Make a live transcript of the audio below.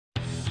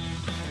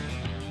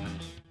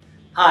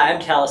Hi, I'm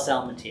Tallis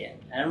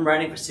and I'm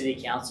running for City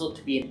Council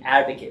to be an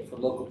advocate for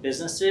local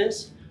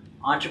businesses,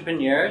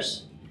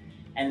 entrepreneurs,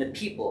 and the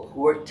people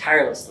who work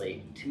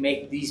tirelessly to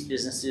make these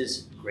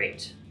businesses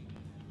great.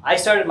 I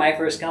started my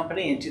first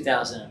company in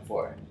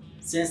 2004.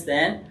 Since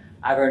then,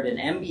 I've earned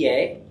an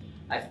MBA,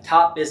 I've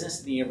taught business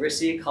at the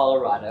University of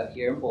Colorado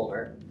here in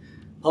Boulder,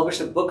 published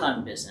a book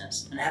on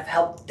business, and have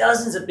helped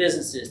dozens of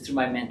businesses through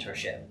my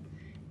mentorship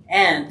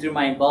and through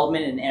my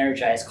involvement in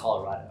Energize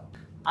Colorado.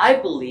 I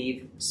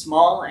believe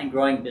small and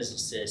growing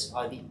businesses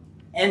are the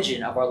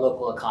engine of our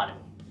local economy.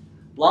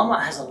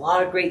 Longmont has a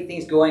lot of great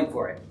things going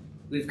for it.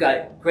 We've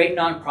got great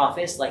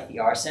nonprofits like the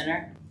R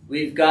Center.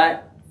 We've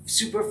got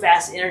super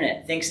fast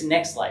internet thanks to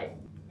Nextlight.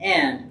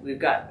 And we've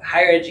got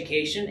higher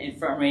education in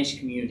Front Range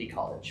Community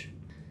College.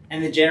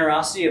 And the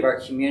generosity of our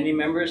community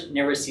members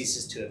never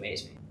ceases to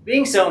amaze me.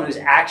 Being someone who's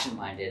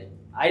action-minded,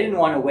 I didn't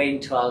want to wait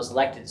until I was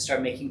elected to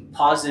start making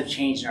positive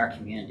change in our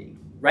community.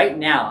 Right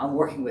now, I'm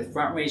working with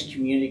Front Range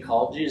Community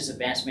College's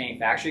advanced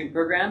manufacturing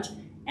programs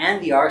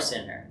and the R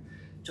Center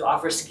to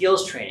offer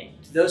skills training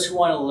to those who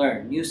want to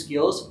learn new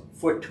skills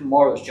for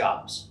tomorrow's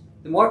jobs.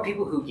 The more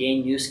people who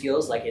gain new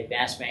skills like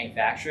advanced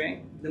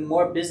manufacturing, the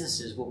more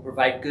businesses will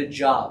provide good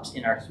jobs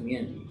in our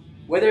community.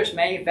 Whether it's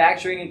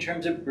manufacturing in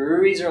terms of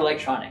breweries or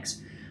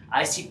electronics,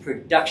 I see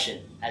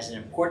production as an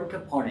important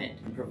component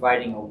in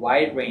providing a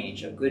wide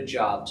range of good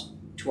jobs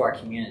to our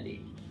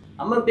community.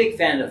 I'm a big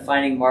fan of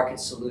finding market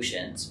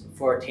solutions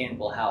for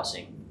attainable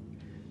housing.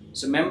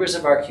 So members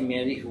of our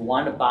community who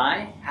want to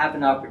buy have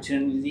an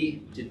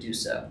opportunity to do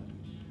so.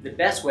 The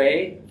best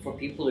way for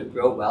people to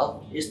grow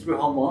wealth is through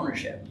home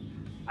ownership.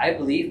 I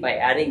believe by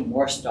adding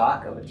more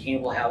stock of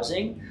attainable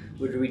housing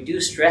would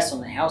reduce stress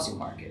on the housing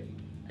market.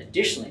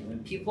 Additionally,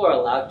 when people are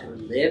allowed to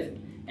live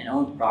and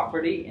own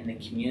property in the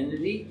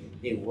community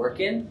they work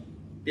in,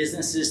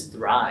 businesses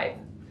thrive.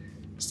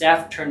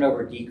 Staff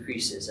turnover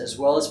decreases, as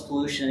well as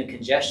pollution and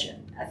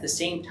congestion. At the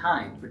same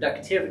time,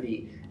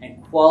 productivity and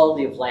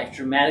quality of life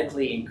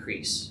dramatically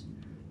increase.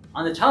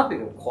 On the topic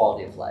of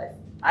quality of life,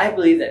 I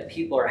believe that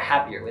people are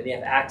happier when they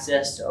have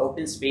access to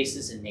open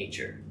spaces and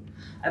nature.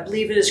 I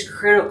believe it is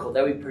critical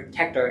that we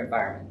protect our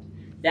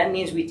environment. That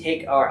means we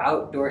take our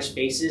outdoor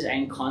spaces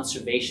and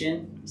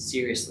conservation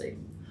seriously.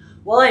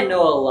 While I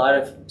know a lot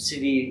of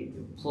city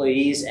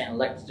employees and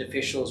elected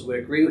officials would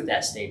agree with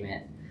that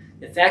statement,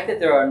 the fact that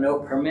there are no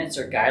permits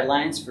or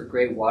guidelines for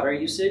gray water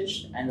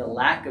usage and the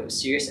lack of a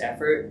serious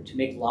effort to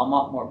make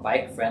Longmont more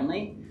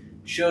bike-friendly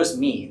shows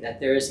me that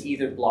there is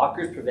either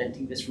blockers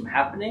preventing this from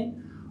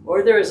happening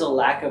or there is a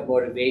lack of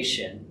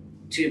motivation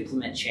to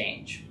implement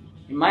change.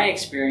 In my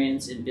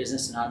experience in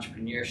business and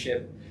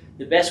entrepreneurship,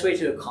 the best way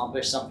to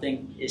accomplish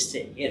something is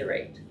to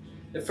iterate.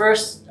 The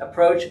first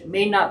approach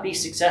may not be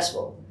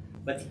successful,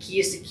 but the key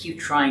is to keep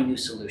trying new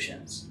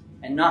solutions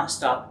and not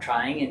stop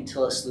trying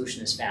until a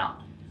solution is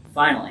found.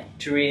 Finally,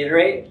 to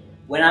reiterate,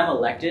 when I'm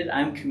elected,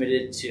 I'm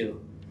committed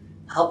to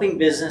helping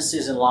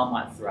businesses in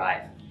Longmont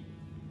thrive,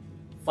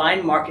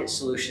 find market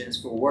solutions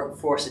for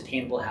workforce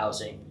attainable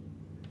housing,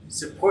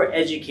 support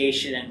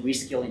education and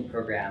reskilling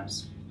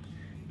programs,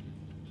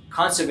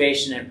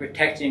 conservation and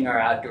protecting our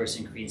outdoors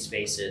and green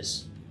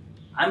spaces.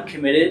 I'm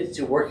committed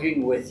to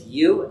working with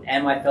you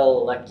and my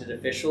fellow elected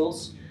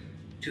officials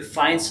to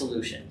find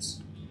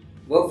solutions.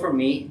 Vote for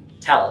me,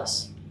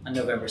 Tallis, on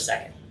November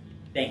 2nd.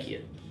 Thank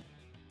you.